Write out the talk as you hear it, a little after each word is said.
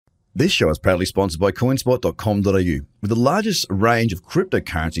This show is proudly sponsored by coinspot.com.au, with the largest range of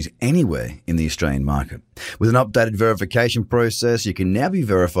cryptocurrencies anywhere in the Australian market. With an updated verification process, you can now be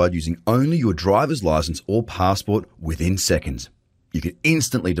verified using only your driver's license or passport within seconds. You can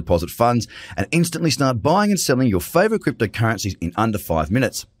instantly deposit funds and instantly start buying and selling your favorite cryptocurrencies in under 5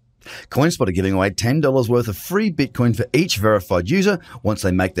 minutes. CoinSpot are giving away $10 worth of free Bitcoin for each verified user once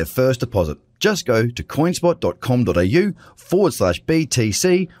they make their first deposit. Just go to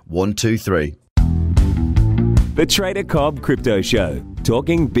coinspot.com.au/BTC123. The Trader Cobb Crypto Show,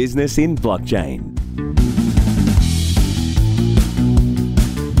 talking business in blockchain.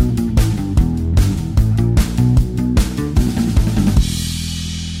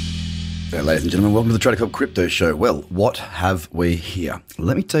 Ladies and gentlemen, welcome to the Trader Cobb Crypto Show. Well, what have we here?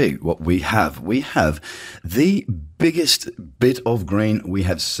 Let me tell you what we have. We have the biggest bit of green we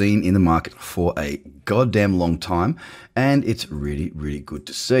have seen in the market for a goddamn long time, and it's really, really good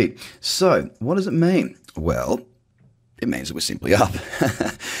to see. So, what does it mean? Well, it means that we're simply up.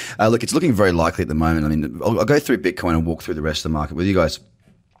 Look, it's looking very likely at the moment. I mean, I'll go through Bitcoin and walk through the rest of the market with you guys.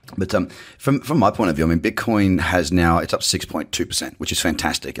 But from my point of view, I mean, Bitcoin has now, it's up 6.2%, which is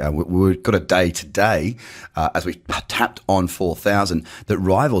fantastic. We've got a day today, as we tapped on 4,000, that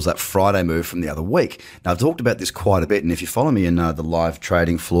rivals that Friday move from the other week. Now, I've talked about this quite a bit, and if you follow me in the live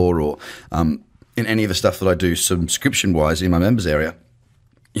trading floor or in any of the stuff that I do subscription-wise in my members area,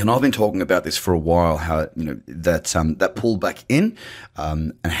 you know, I've been talking about this for a while, how, you know, that pullback in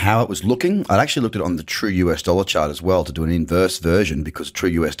and how it was looking. I'd actually looked at it on the true US dollar chart as well to do an inverse version, because true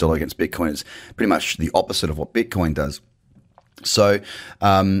US dollar against Bitcoin is pretty much the opposite of what Bitcoin does. So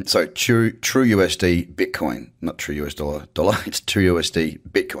true USD Bitcoin, not true US dollar, it's true USD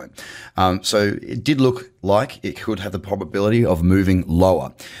Bitcoin. So it did look like it could have the probability of moving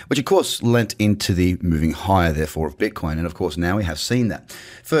lower, which of course lent into the moving higher, therefore, of Bitcoin. And of course, now we have seen that.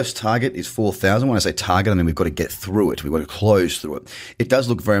 First target is 4,000. When I say target, I mean we've got to get through it. We've got to close through it. It does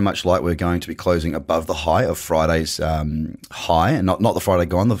look very much like we're going to be closing above the high of Friday's high, and not the Friday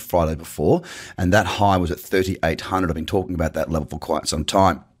gone, the Friday before. And that high was at 3,800. I've been talking about that level for quite some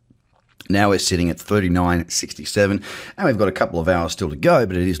time. Now we're sitting at 39.67, and we've got a couple of hours still to go,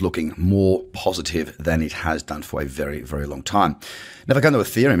 but it is looking more positive than it has done for a very, very long time. Now, if I go to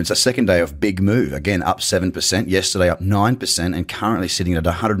Ethereum, it's a second day of big move. Again, up 7%, yesterday up 9%, and currently sitting at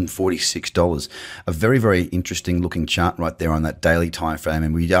 $146. A very, very interesting looking chart right there on that daily time frame,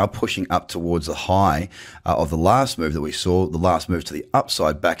 and we are pushing up towards the high of the last move that we saw, the last move to the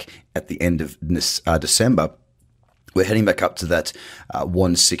upside back at the end of December. We're heading back up to that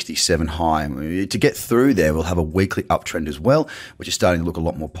 167 high. To get through there, we'll have a weekly uptrend as well, which is starting to look a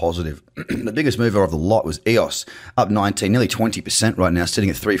lot more positive. The biggest mover of the lot was EOS, up 19, nearly 20% right now, sitting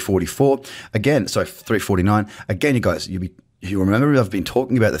at 344. Again, sorry, 349. Again, you guys, you remember I've been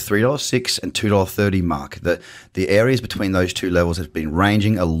talking about the $3.06 and $2.30 mark. The areas between those two levels have been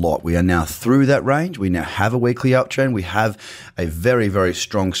ranging a lot. We are now through that range. We now have a weekly uptrend. We have a very, very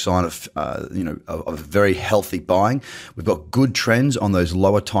strong sign of very healthy buying. We've got good trends on those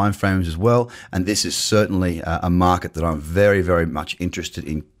lower time frames as well, and this is certainly a market that I'm very, very much interested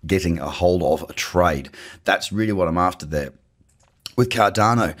in getting a hold of a trade. That's really what I'm after there. With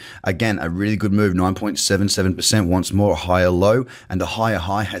Cardano, again, a really good move, 9.77%, once more, a higher low, and a higher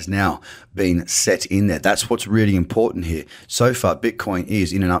high has now been set in there. That's what's really important here. So far, Bitcoin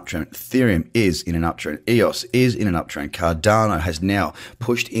is in an uptrend, Ethereum is in an uptrend, EOS is in an uptrend, Cardano has now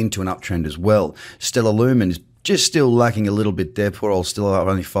pushed into an uptrend as well. Stellar Lumen is just still lacking a little bit there. Poor old still up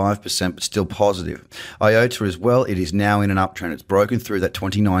only 5%, but still positive. IOTA as well, it is now in an uptrend. It's broken through that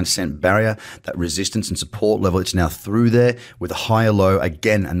 29-cent barrier, that resistance and support level. It's now through there with a higher low.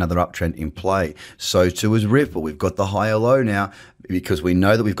 Again, another uptrend in play. So too is Ripple. We've got the higher low now because we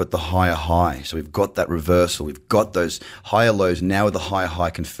know that we've got the higher high. So we've got that reversal. We've got those higher lows now with the higher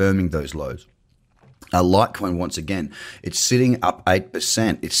high confirming those lows. Litecoin, once again, it's sitting up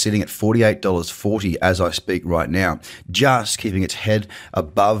 8%. It's sitting at $48.40 as I speak right now, just keeping its head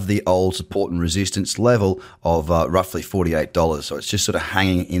above the old support and resistance level of roughly $48. So it's just sort of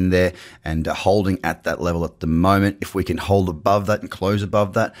hanging in there and holding at that level at the moment. If we can hold above that and close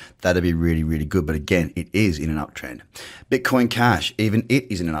above that, that'd be really, really good. But again, it is in an uptrend. Bitcoin Cash, even it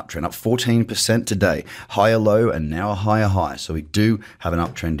is in an uptrend, up 14% today. Higher low and now a higher high. So we do have an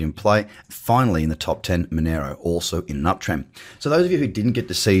uptrend in play. Finally, in the top 10, Monero, also in an uptrend. So those of you who didn't get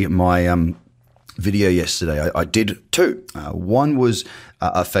to see my video yesterday. I did two. One was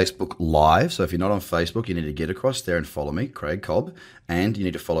a Facebook Live. So if you're not on Facebook, you need to get across there and follow me, Craig Cobb, and you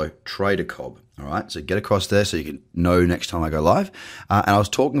need to follow Trader Cobb. All right, so get across there so you can know next time I go live. And I was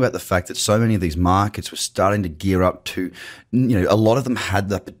talking about the fact that so many of these markets were starting to gear up to, a lot of them had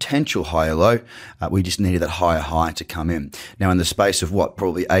the potential higher low. We just needed that higher high to come in. Now, in the space of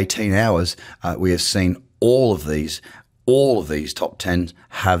probably 18 hours, we have seen all of these top 10s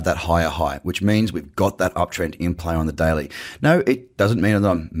have that higher high, which means we've got that uptrend in play on the daily. No, it doesn't mean that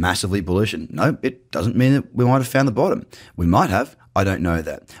I'm massively bullish, and no, it doesn't mean that we might have found the bottom. We might have. I don't know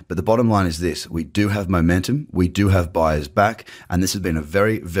that. But the bottom line is this. We do have momentum. We do have buyers back, and this has been a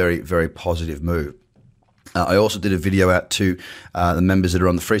very, very, very positive move. I also did a video out to the members that are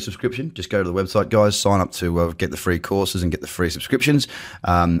on the free subscription. Just go to the website, guys, sign up to get the free courses and get the free subscriptions.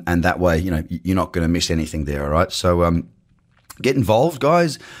 And that way, you're not going to miss anything there, all right? So get involved,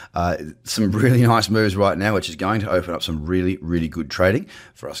 guys. Some really nice moves right now, which is going to open up some really, really good trading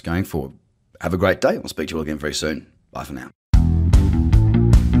for us going forward. Have a great day. I'll speak to you all again very soon. Bye for now.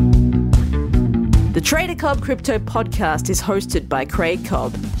 The Trader Cobb Crypto Podcast is hosted by Craig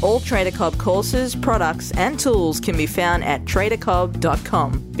Cobb. All Trader Cobb courses, products, and tools can be found at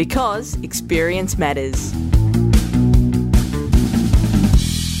tradercobb.com because experience matters.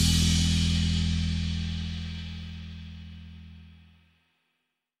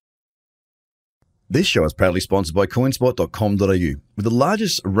 This show is proudly sponsored by coinspot.com.au, with the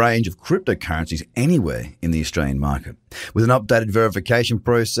largest range of cryptocurrencies anywhere in the Australian market. With an updated verification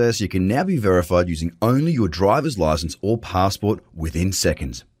process, you can now be verified using only your driver's license or passport within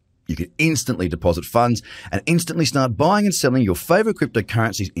seconds. You can instantly deposit funds and instantly start buying and selling your favorite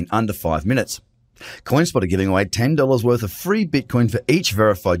cryptocurrencies in under 5 minutes. CoinSpot are giving away $10 worth of free Bitcoin for each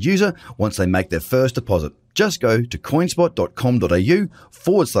verified user once they make their first deposit. Just go to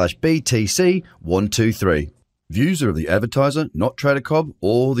coinspot.com.au/BTC123. Views are of the advertiser, not Trader Cobb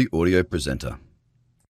or the audio presenter.